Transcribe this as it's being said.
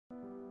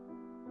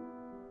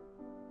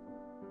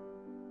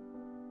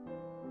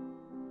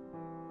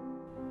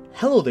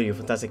Hello there, you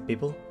fantastic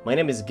people. My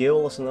name is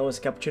Guil, also known as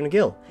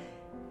CappuccinoGuil,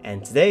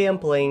 and today I'm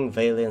playing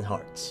Valiant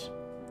Hearts,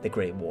 the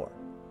Great War.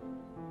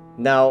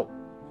 Now,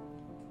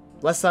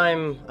 last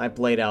time I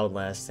played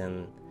Outlast,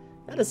 and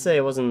I gotta say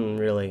I wasn't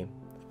really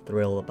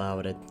thrilled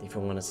about it. If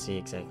you want to see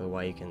exactly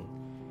why, you can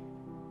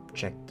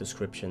check the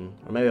description,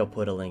 or maybe I'll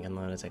put a link, I'm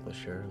not exactly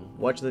sure, and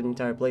watch the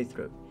entire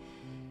playthrough.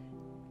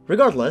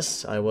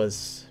 Regardless, I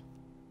was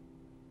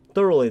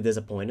thoroughly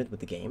disappointed with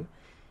the game.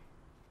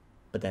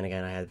 But then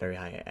again, I had very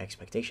high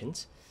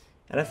expectations.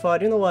 And I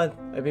thought, you know what?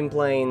 I've been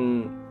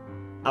playing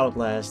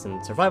Outlast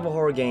and survival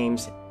horror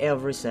games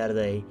every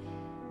Saturday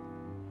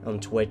on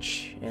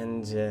Twitch.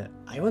 And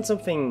I want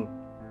something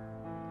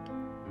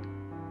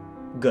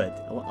good.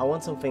 I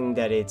want something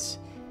that it's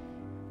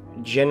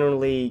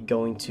genuinely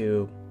going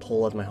to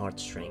pull at my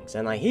heartstrings.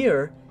 And I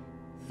hear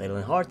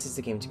Valiant Hearts is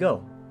the game to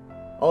go.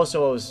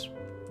 Also, I was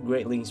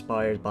greatly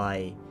inspired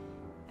by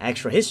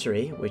Extra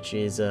History, which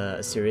is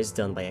a series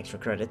done by Extra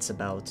Credits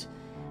about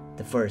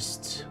the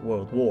First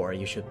World War.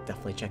 You should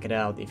definitely check it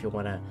out if you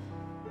want to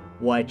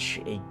watch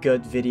a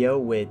good video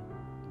with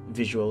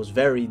visuals,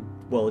 very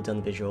well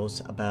done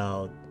visuals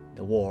about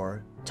the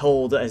war,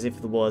 told as if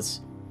it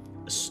was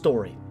a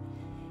story.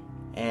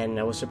 And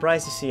I was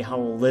surprised to see how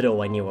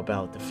little I knew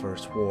about the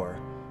First War.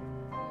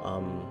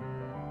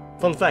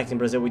 Fun fact, in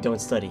Brazil we don't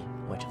study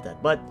much of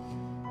that, but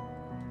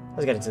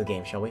let's get into the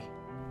game, shall we?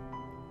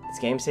 This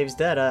game saves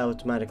data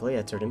automatically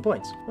at certain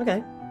points.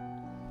 Okay.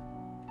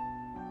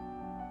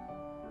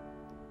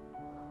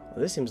 Well,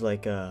 this seems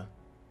like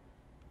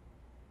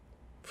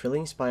really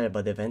inspired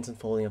by the events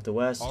unfolding of the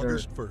West.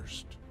 August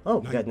 1st. Oh,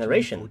 we got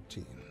narration.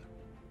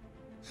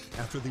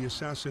 After the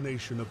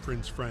assassination of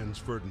Prince Franz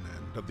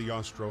Ferdinand of the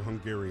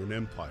Austro-Hungarian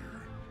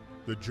Empire,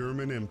 the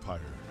German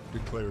Empire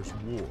declares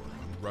war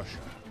on Russia.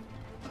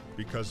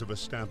 Because of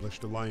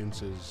established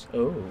alliances,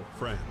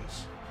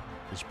 France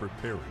is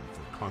preparing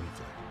for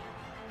conflict.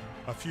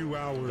 A few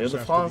hours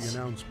after the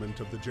announcement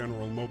of the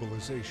general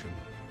mobilization,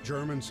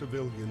 German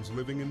civilians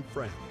living in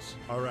France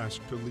are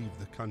asked to leave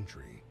the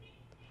country.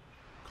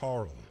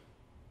 Karl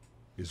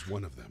is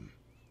one of them.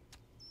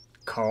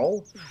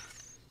 Karl?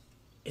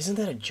 Isn't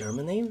that a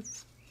German name?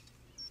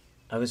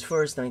 August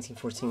 1st,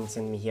 1914,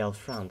 Saint Mihiel,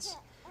 France.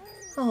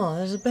 Oh,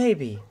 there's a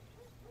baby.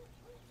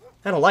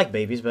 I don't like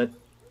babies, but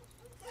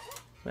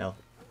well,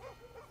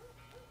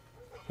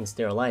 since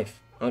they're alive,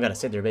 I'm gonna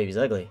say their baby's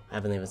ugly. I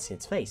haven't even seen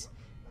its face.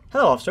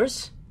 Hello,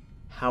 officers.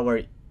 How are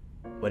you?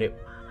 What it?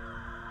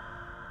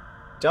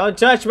 Don't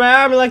touch my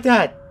arm like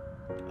that!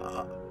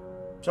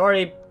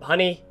 Sorry,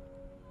 honey.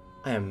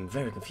 I am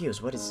very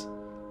confused. What is...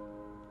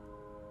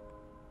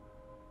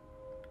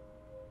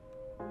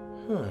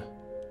 Huh.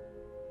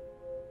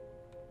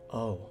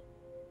 Oh.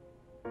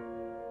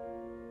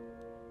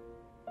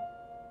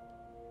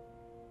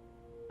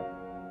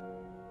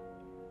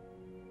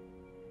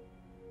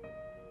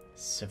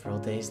 Several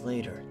days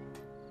later.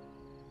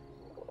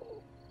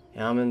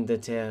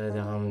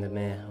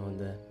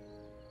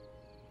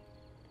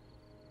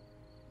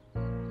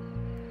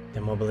 The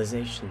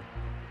mobilization.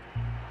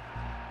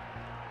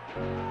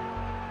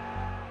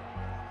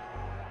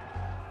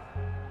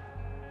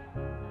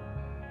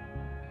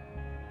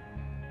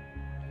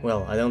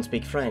 Well, I don't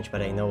speak French,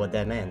 but I know what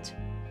that meant.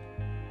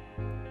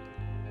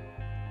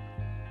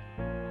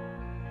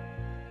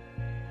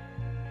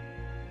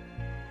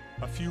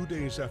 A few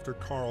days after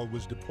Karl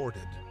was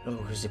deported. Oh,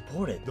 he was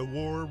deported? The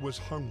war was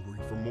hungry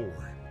for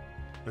more,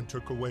 and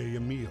took away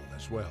Emil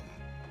as well.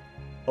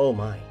 Oh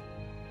my.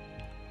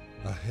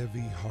 A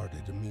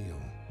heavy-hearted Emil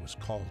was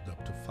called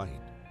up to fight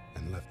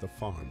and left the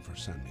farm for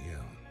Saint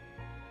Mihiel.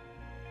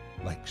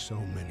 Like so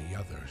many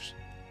others,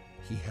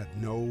 he had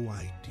no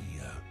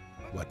idea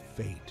what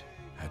fate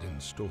had in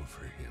store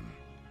for him.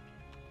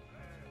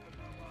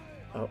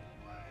 Oh.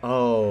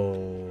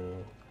 Oh.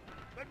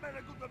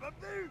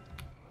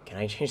 Can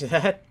I change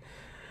that?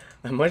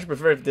 I much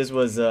prefer if this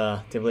was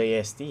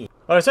WASD.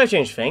 Alright, so I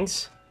changed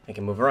things. I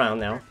can move around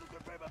now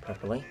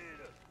properly.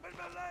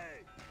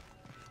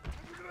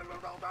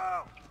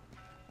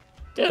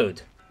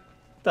 Dude,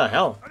 what the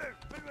hell?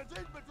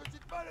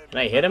 Can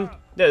I hit him?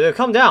 Dude,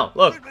 calm down.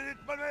 Look,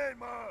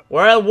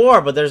 we're at war,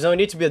 but there's no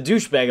need to be a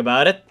douchebag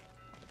about it.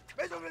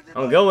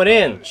 I'm going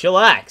in.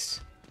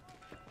 Chillax.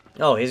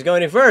 Oh, he's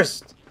going in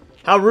first.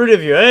 How rude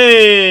of you.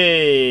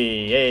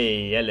 Hey,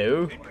 hey,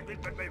 hello.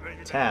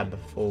 Tab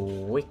for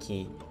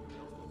wiki.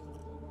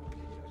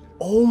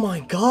 Oh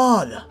my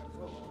god.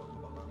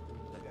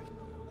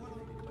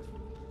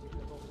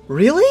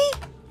 Really?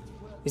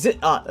 Is it?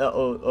 Hey,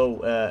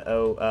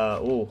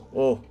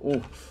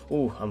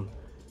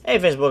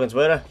 Facebook and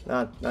Twitter.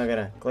 Not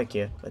gonna click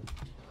you, but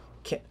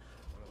can't.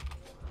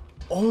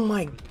 Oh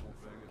my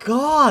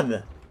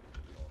god,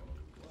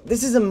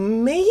 this is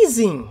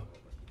amazing.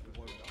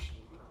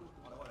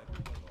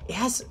 It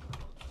has.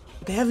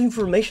 They have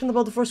information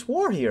about the First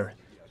War here.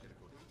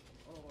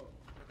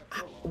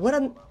 What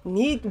a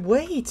neat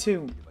way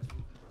to.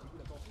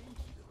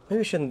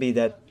 Maybe I shouldn't be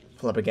that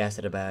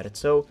flabbergasted about it.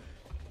 So,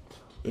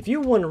 if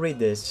you want to read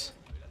this,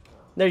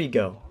 there you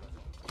go.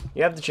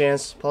 You have the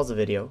chance. Pause the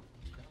video.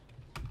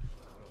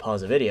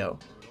 pause the video.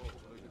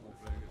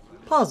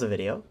 Pause the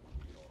video.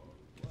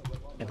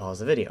 And pause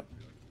the video.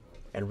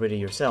 And read it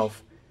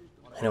yourself.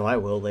 I know I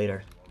will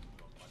later.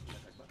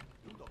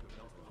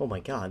 Oh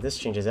my god, this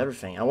changes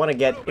everything. I want to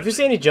get... If you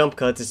see any jump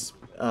cuts,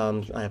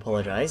 I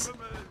apologize.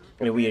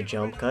 Any weird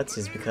jump cuts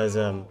is because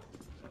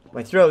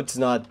my throat's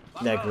not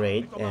that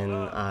great and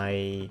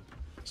I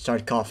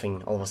start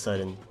coughing all of a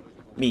sudden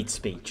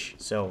mid-speech.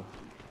 So,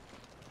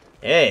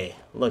 hey,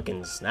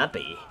 looking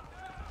snappy.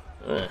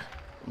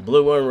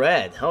 Blue and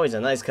red, always a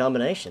nice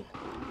combination.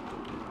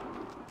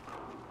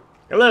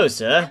 Hello,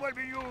 sir.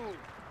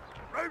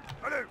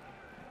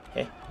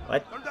 Hey,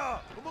 what?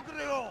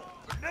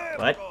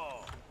 What?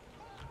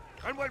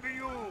 What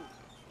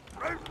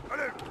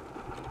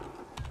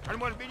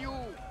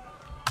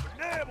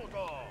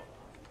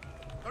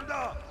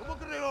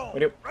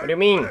do you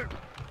mean?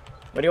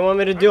 What do you want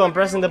me to do? I'm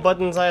pressing the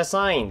buttons I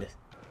assigned.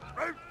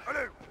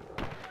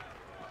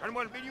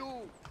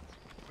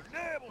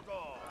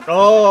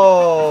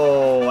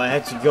 Oh, I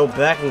had to go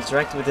back and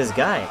interact with this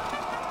guy.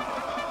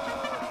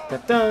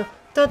 You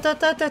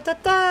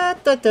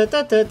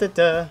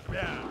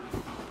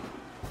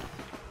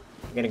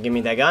gonna give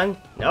me that gun?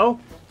 No?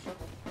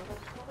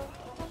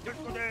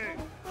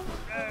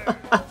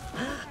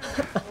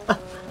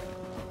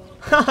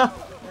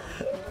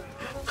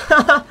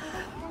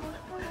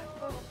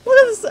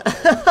 What is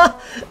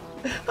that?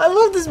 I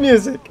love this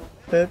music.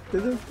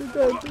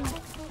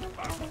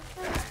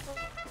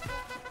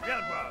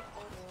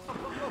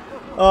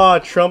 Oh,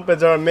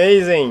 trumpets are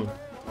amazing.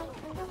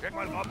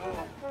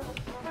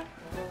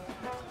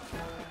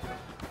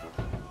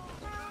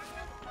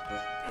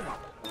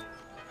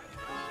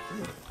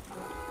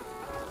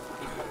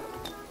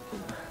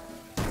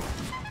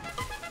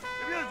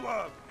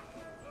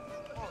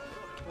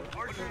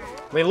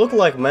 They look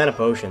like mana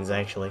potions,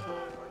 actually.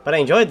 But I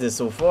enjoyed this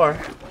so far.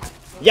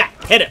 Yeah,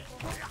 hit it!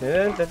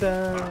 Da, da,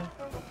 da.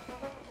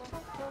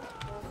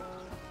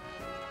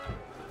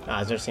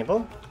 Ah, is there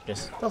simple?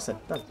 Just toss it,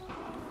 done.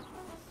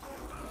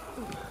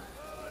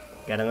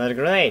 Got another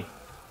grenade.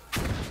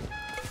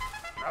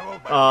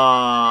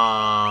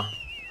 Ah.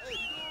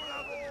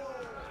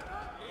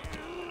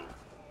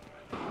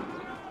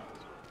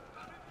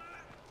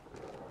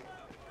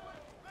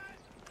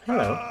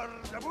 Hello.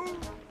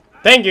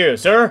 Thank you,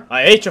 sir.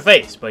 I hate your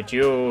face, but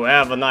you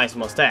have a nice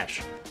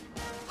mustache.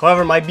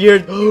 However, my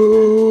beard...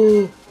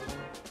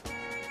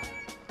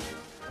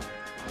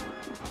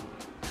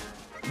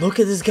 Look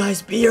at this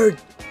guy's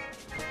beard.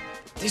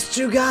 These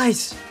two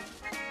guys.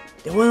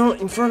 They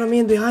went in front of me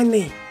and behind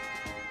me.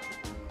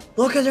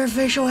 Look at their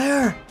facial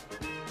hair.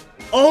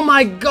 Oh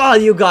my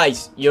god, you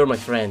guys. You're my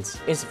friends.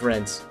 Instant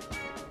friends.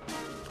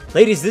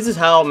 Ladies, this is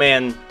how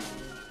men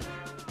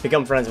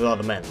become friends with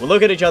other men. We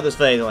look at each other's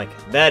face and like,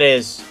 that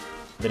is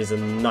a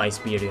nice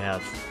beard you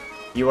have.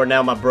 You are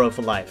now my bro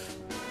for life.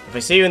 If I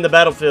see you in the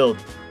battlefield,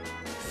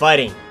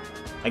 fighting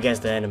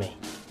against the enemy,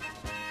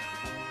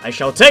 I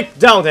shall take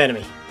down the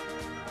enemy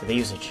with the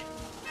usage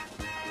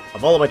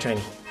of all of my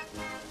training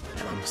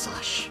and my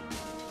massage.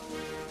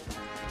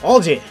 All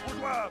G.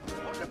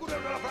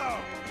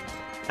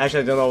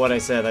 Actually, I don't know what I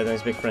said. I don't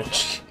speak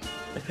French.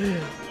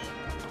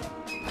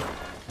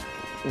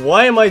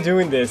 Why am I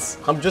doing this?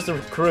 I'm just a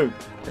recruit.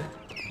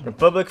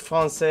 Republic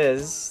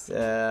Française,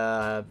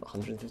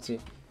 150.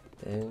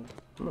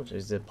 So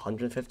it's the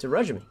 150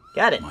 regiment.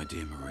 Got it. My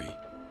dear Marie,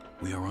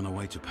 we are on our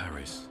way to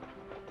Paris.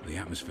 The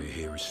atmosphere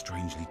here is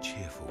strangely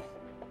cheerful.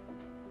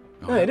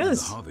 Oh, it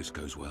is. The harvest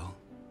goes well.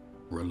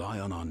 Rely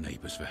on our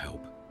neighbors for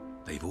help.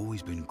 They've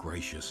always been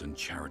gracious and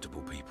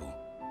charitable people.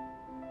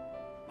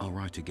 I'll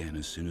write again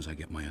as soon as I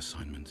get my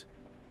assignment.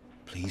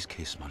 Please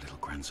kiss my little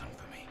grandson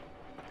for me.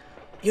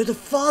 You're the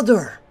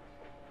father.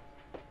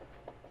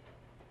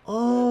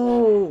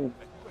 Oh.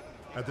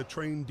 At the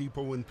train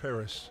depot in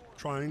Paris,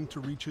 trying to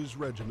reach his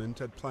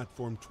regiment at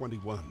platform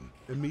 21,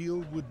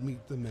 Emile would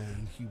meet the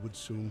man he would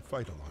soon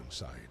fight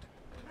alongside.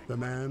 The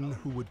man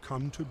who would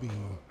come to be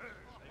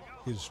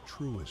his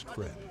truest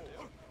friend.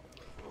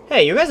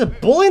 Hey, you guys are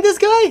bullying this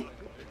guy?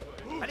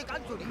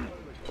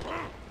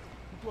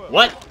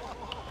 What?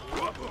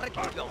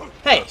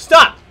 Hey,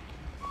 stop!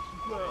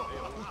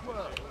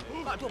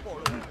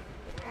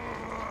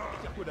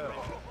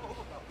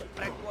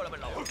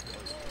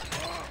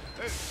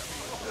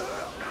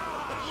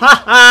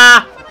 Ha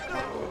ha!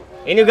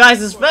 In you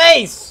guys'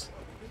 face!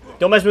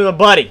 Don't mess with my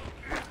buddy.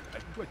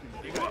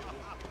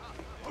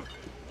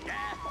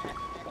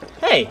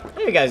 Hey,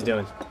 how you guys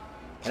doing?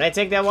 Can I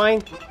take that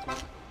wine?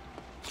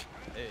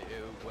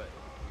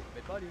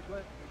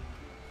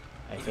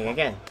 I think I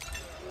can.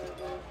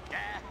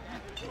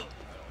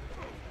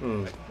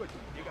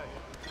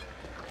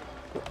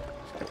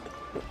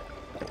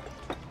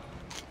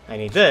 I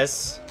need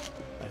this,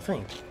 I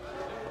think.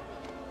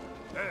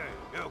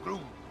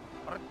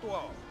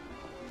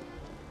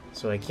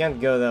 So I can't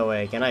go that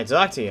way. Can I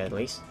talk to you at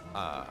least?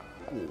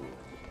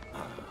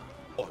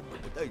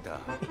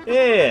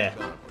 Yeah!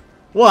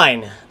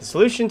 Wine, the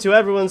solution to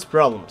everyone's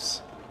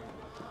problems.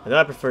 Although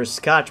I prefer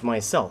scotch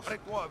myself.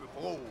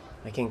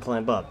 I can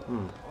climb up.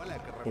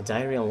 The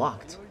diary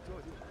unlocked.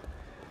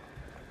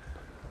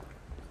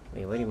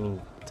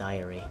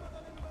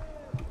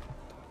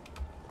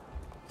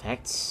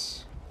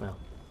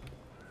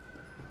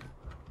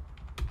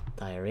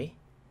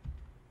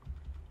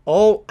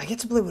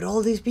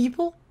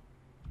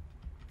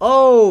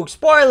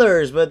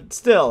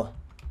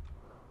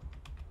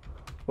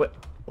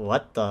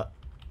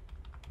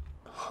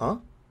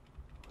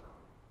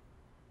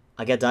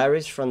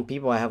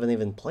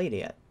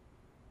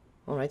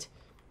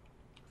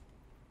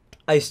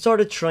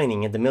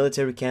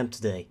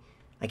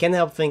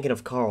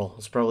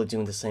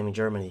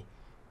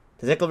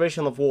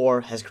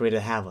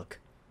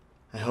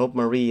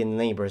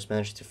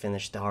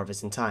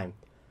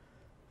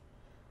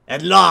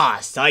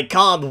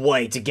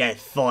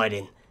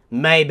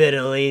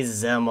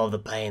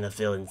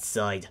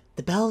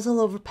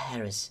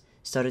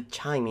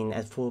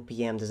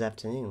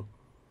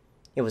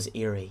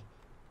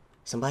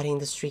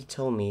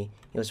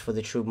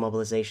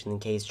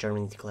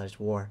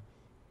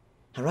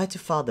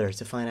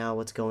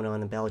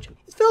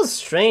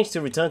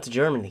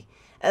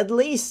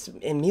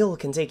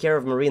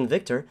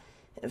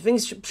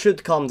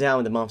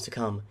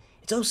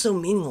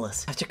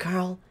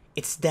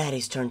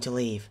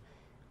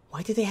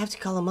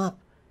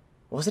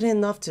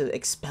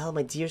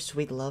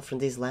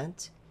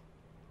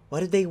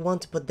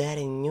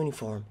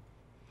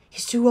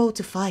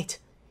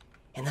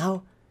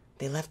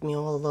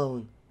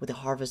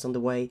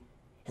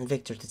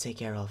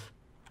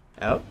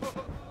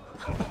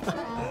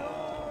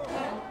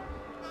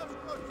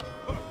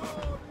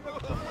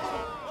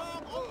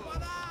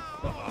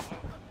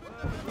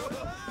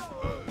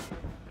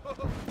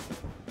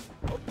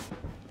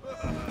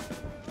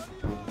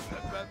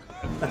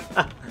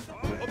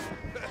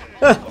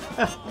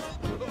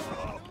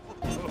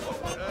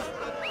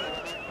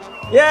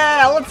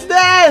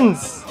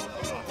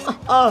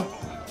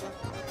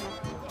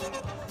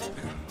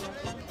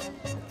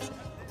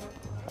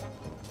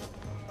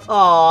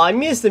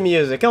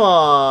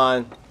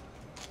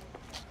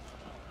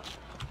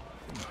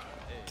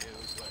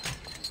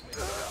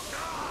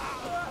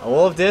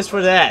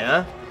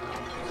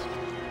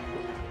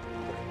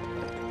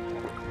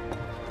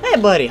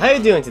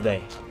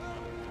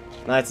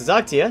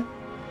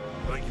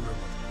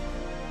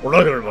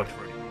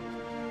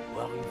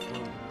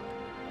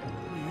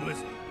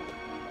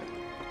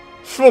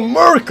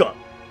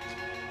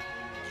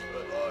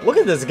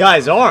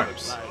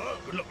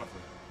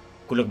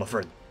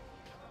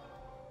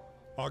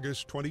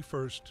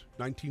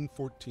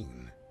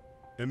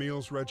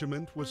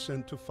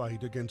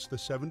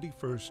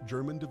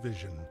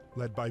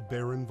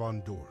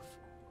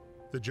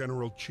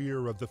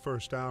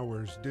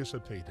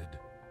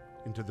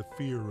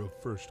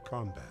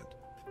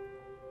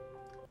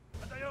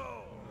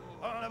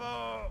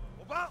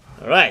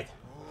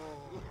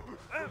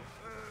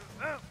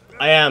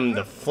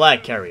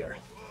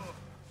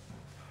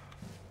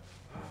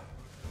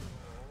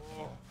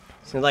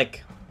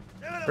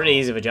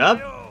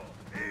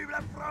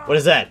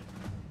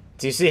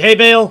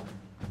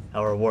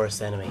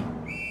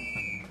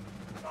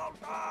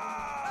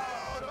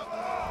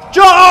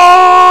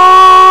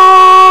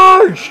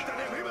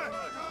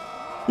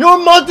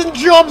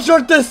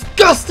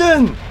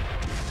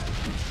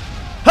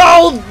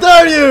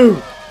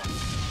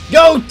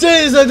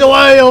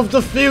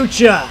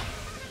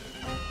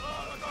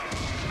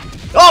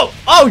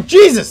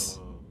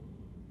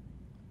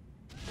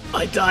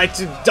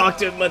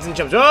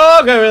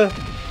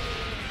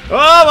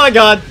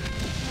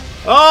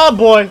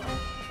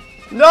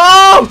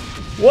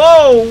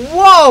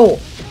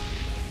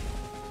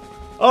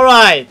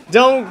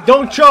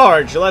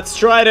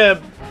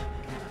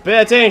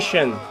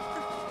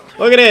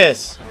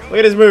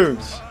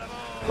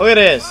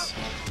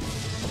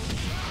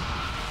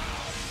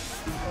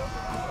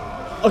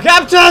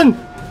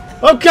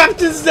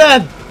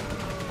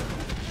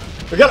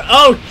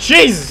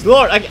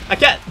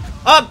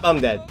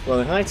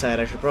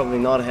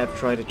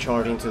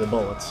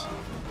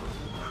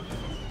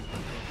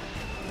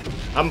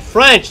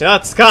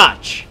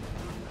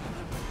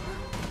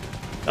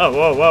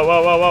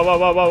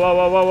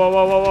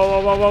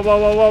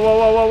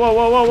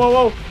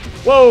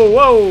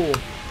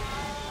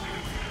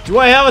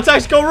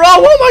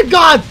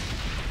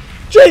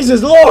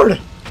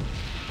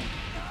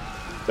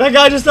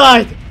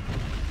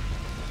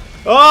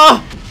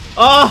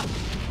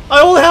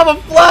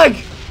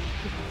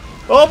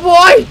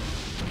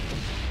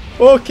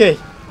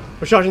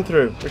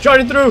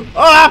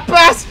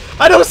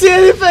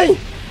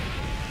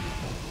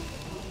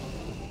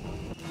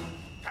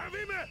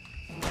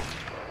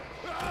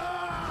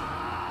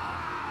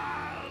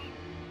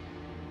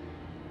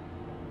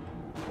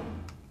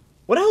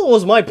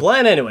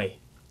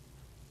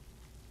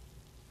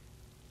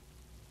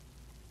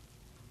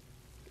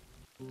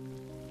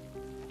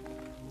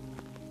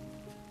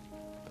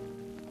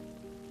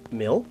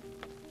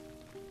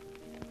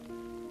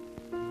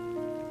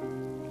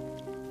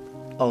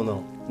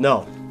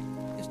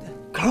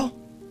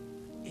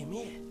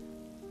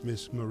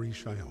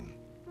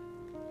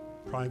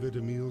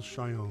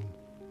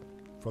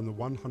 from the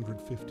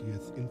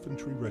 150th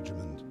Infantry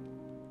Regiment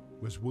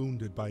was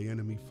wounded by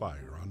enemy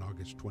fire on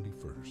August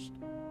 21st.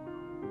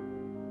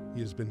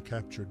 He has been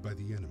captured by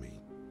the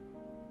enemy.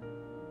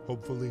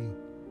 Hopefully,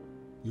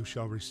 you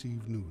shall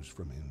receive news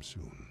from him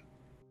soon.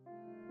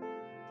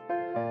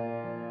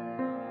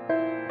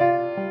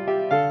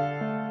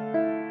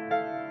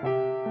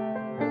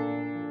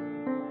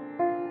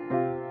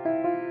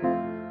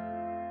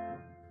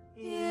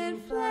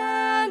 In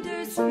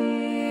Flanders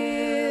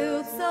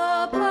fields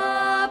the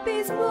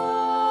poppies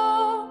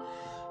blow,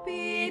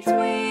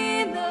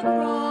 between the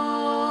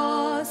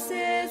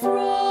crosses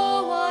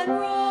row on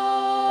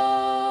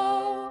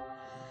row,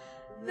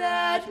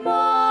 that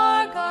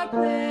mark our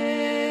place.